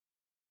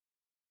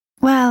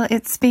Well,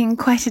 it's been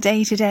quite a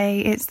day today.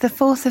 It's the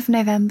 4th of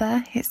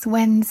November. It's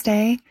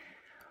Wednesday.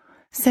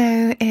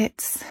 So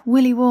it's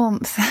Willy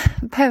Warmth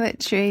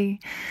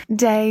Poetry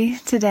Day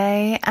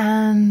today,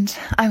 and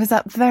I was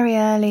up very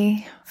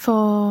early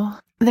for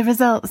the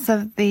results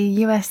of the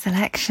US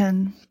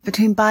election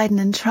between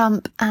Biden and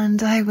Trump,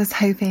 and I was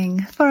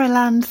hoping for a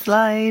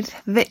landslide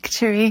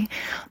victory,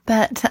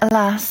 but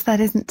alas, that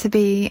isn't to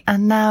be,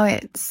 and now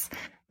it's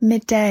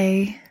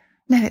midday.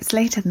 No, it's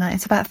later than that.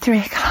 It's about 3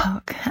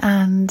 o'clock,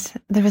 and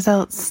the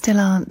results still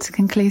aren't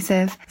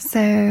conclusive.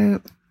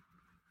 So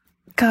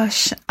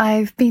gosh,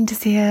 I've been to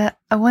see a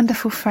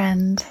wonderful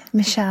friend,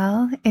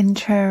 Michelle, in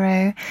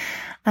Truro,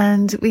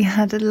 and we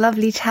had a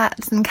lovely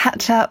chat and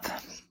catch up.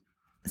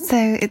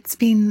 So it's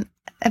been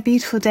a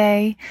beautiful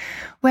day,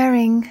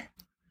 wearing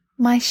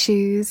my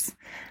shoes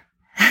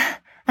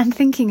and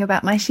thinking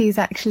about my shoes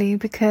actually,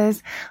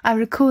 because I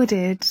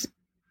recorded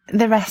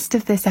the rest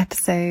of this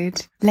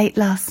episode late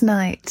last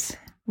night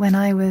when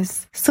I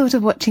was sort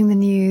of watching the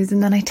news,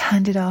 and then I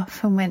turned it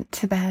off and went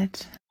to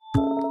bed.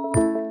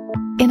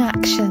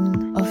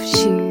 Inaction of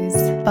Shoes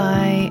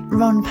by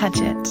Ron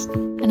Padgett,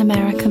 an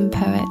American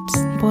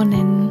poet born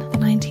in the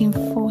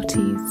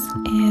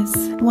 1940s,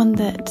 is one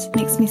that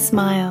makes me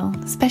smile,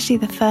 especially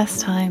the first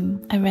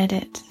time I read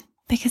it,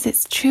 because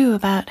it's true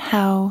about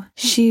how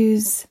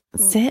shoes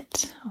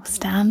sit or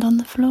stand on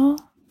the floor.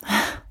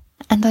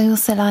 And I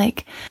also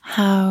like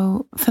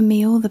how, for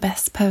me, all the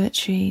best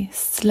poetry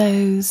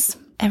slows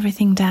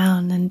everything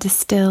down and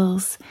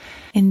distills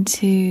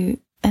into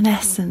an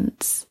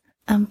essence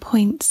and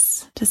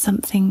points to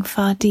something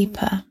far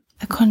deeper,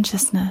 a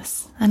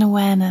consciousness, an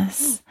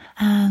awareness,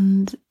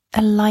 and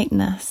a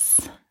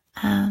lightness,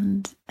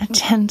 and a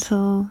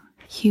gentle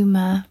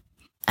humour,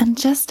 and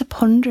just a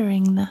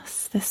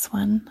ponderingness, this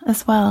one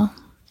as well.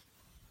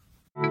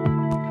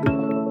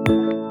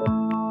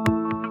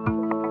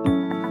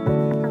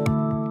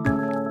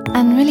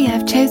 And really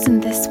I've chosen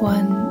this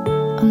one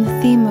on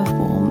the theme of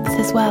warmth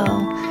as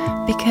well,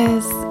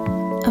 because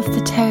of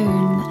the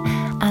tone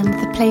and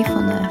the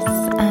playfulness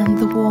and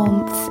the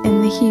warmth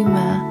in the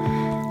humour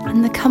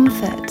and the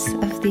comfort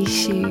of these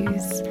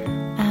shoes,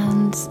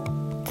 and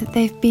that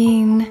they've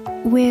been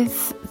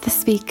with the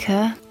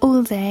speaker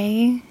all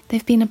day.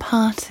 They've been a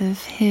part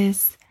of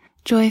his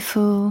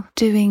joyful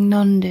doing,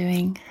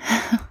 non-doing.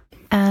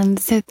 And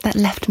so that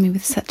left me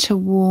with such a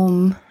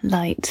warm,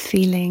 light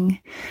feeling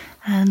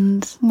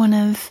and one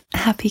of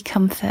happy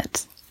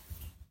comfort.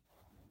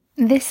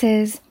 This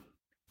is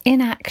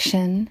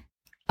Inaction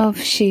of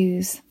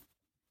Shoes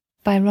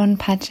by Ron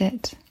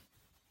Padgett.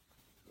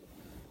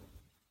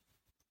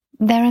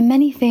 There are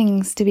many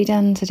things to be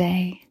done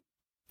today,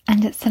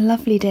 and it's a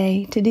lovely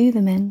day to do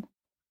them in.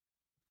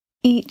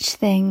 Each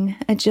thing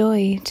a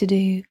joy to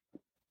do,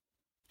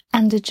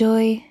 and a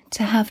joy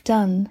to have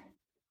done.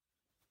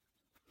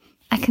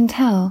 I can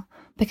tell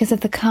because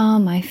of the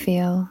calm I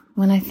feel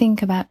when I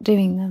think about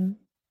doing them.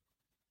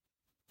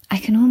 I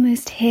can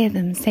almost hear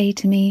them say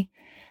to me,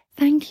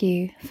 "Thank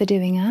you for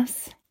doing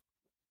us."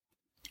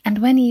 And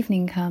when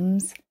evening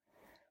comes,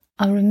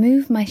 I'll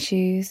remove my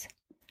shoes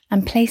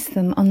and place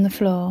them on the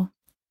floor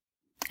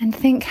and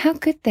think how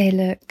good they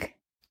look.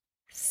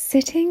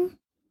 Sitting,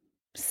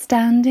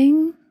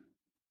 standing,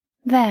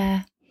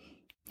 there,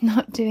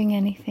 not doing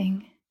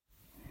anything.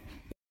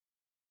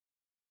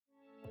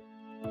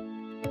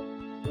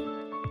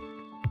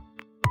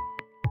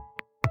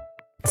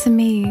 To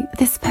me,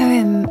 this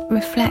poem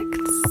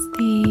reflects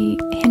the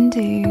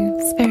Hindu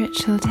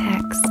spiritual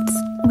texts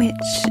which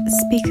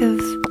speak of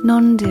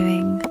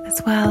non-doing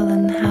as well,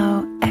 and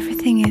how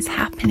everything is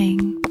happening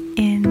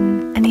in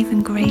an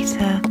even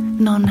greater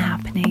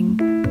non-happening,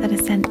 that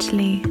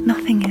essentially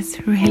nothing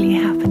is really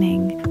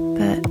happening,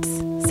 but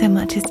so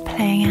much is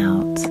playing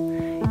out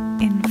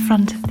in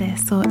front of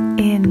this or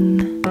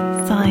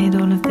inside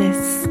all of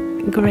this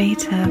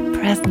greater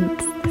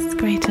presence, this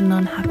greater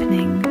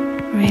non-happening.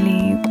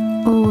 Really,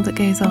 all that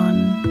goes on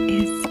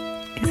is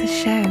a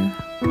show.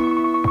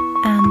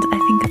 And I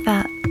think of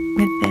that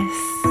with this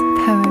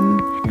poem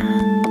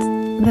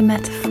and the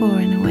metaphor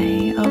in a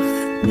way of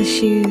the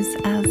shoes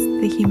as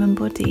the human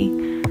body.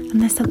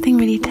 And there's something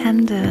really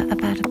tender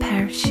about a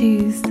pair of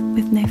shoes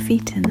with no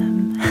feet in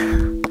them.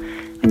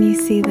 When you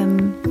see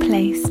them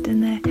placed,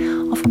 and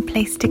they're often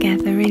placed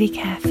together really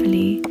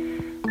carefully,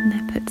 and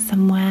they're put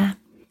somewhere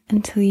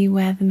until you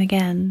wear them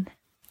again,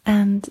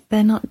 and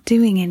they're not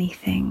doing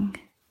anything.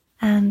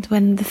 And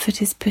when the foot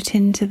is put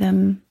into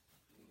them,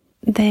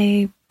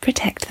 they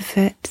protect the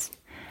foot,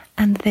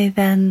 and they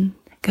then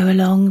go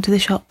along to the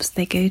shops,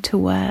 they go to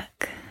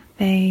work,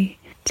 they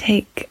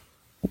take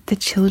the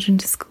children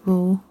to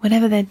school,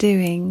 whatever they're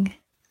doing.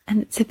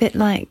 And it's a bit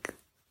like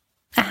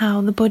how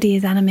the body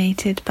is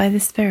animated by the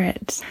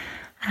spirit,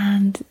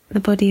 and the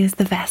body is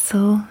the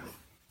vessel,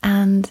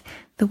 and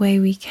the way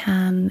we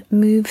can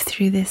move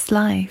through this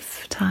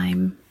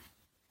lifetime.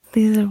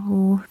 These are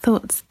all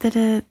thoughts that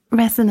are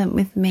resonant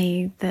with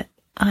me, that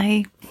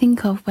I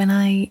think of when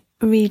I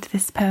read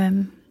this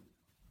poem.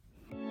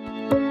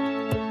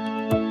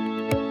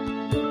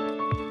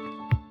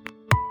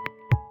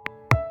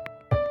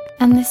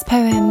 And this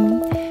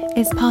poem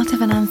is part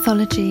of an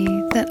anthology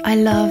that I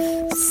love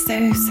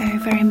so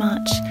very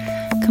much,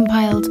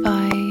 compiled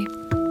by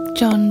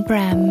John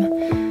Brehm,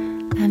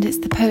 and it's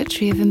the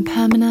poetry of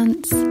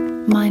impermanence,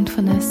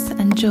 mindfulness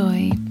and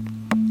joy.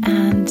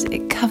 And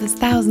it covers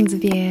thousands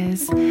of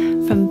years,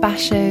 from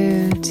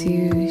Basho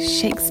to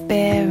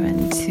Shakespeare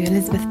and to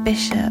Elizabeth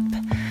Bishop,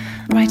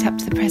 right up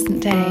to the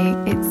present day.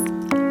 It's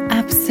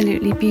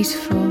absolutely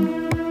beautiful.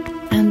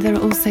 And there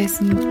are also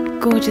some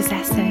gorgeous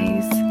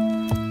essays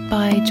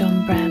by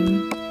John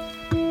Brehm,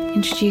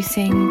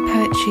 introducing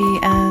poetry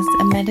as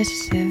a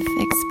meditative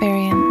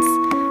experience,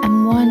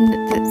 and one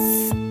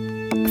that's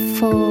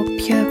for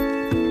pure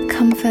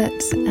comfort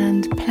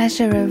and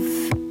pleasure of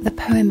the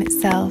poem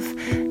itself,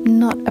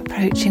 not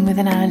approaching with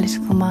an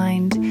analytical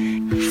mind.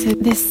 So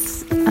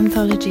this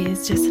anthology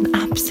is just an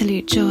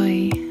absolute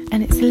joy,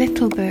 and it's a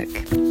little book.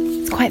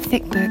 It's quite a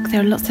thick book.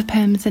 There are lots of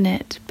poems in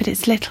it, but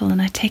it's little,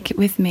 and I take it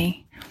with me.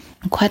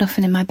 And quite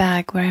often in my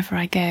bag wherever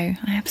I go.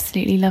 I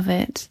absolutely love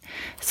it.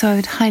 So I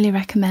would highly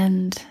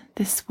recommend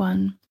this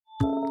one.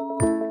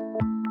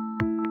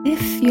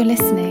 If you're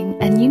listening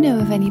and you know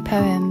of any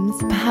poems,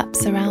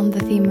 perhaps around the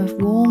theme of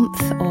warmth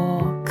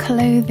or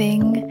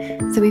clothing,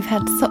 so we've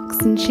had socks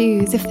and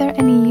shoes, if there are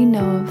any you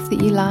know of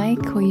that you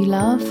like or you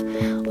love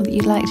or that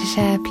you'd like to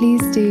share,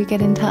 please do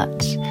get in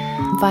touch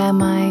via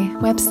my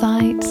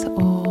website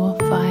or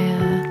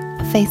via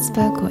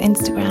Facebook or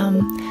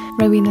Instagram,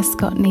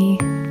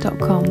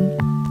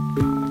 rowenascotney.com.